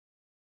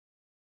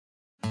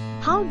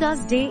How does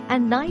day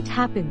and night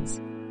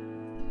happens?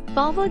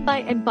 Powered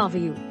by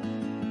EmpowerU.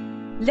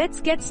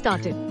 Let's get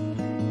started.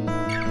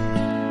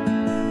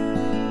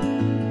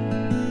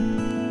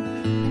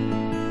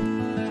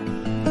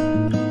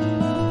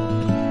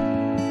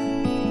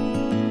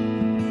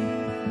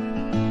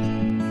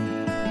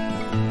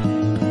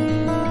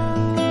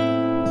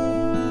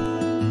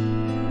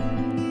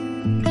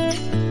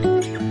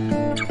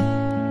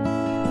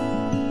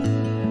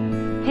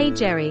 Hey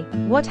Jerry,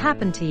 what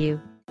happened to you?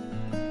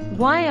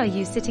 Why are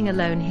you sitting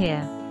alone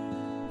here?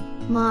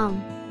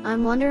 Mom,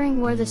 I'm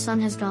wondering where the sun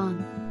has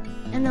gone.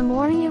 In the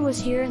morning it was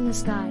here in the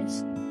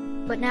skies.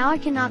 But now I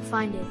cannot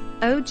find it.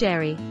 Oh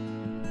Jerry.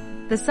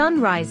 The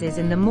sun rises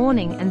in the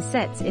morning and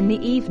sets in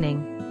the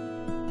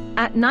evening.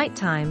 At night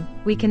time,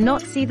 we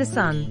cannot see the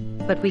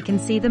sun, but we can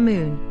see the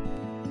moon.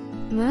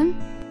 Moon?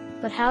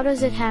 But how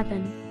does it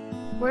happen?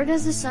 Where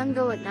does the sun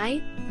go at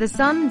night? The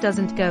sun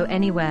doesn't go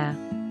anywhere.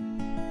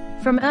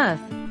 From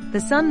Earth, the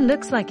sun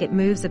looks like it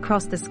moves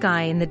across the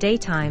sky in the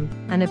daytime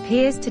and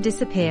appears to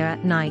disappear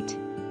at night.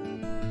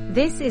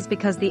 This is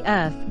because the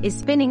Earth is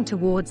spinning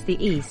towards the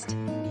east.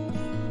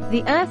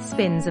 The Earth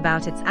spins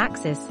about its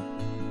axis,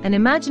 an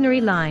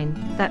imaginary line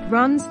that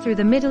runs through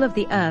the middle of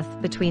the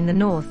Earth between the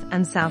North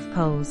and South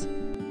poles.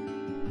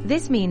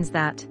 This means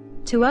that,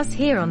 to us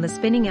here on the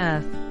spinning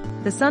Earth,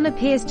 the sun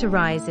appears to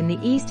rise in the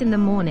east in the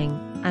morning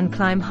and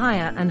climb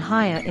higher and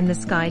higher in the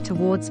sky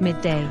towards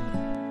midday.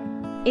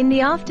 In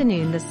the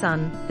afternoon the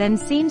sun then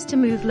seems to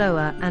move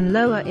lower and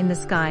lower in the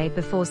sky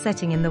before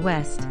setting in the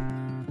west.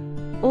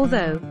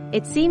 Although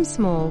it seems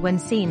small when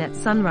seen at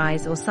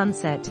sunrise or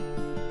sunset,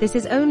 this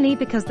is only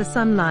because the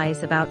sun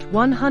lies about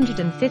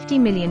 150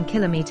 million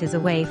kilometers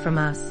away from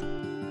us.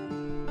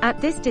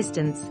 At this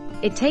distance,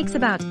 it takes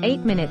about 8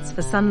 minutes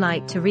for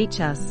sunlight to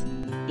reach us,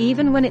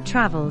 even when it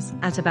travels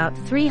at about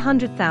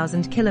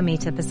 300,000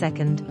 kilometers per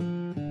second.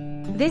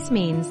 This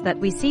means that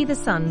we see the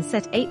sun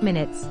set 8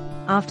 minutes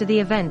after the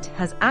event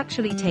has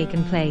actually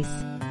taken place.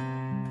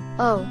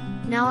 Oh,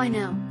 now I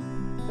know.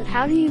 But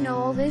how do you know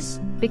all this?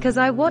 Because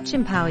I watch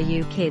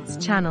EmpowerU Kids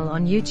channel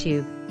on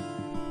YouTube.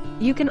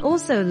 You can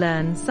also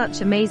learn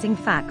such amazing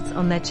facts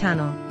on their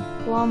channel.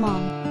 Wow,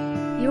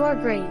 Mom. You are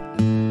great.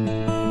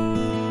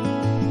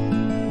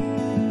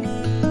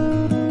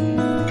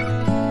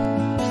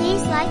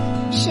 Please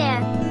like,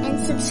 share, and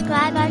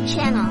subscribe our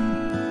channel.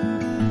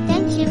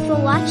 Thank you for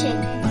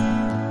watching.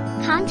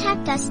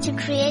 Contact us to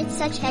create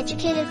such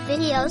educative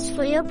videos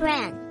for your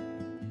brand.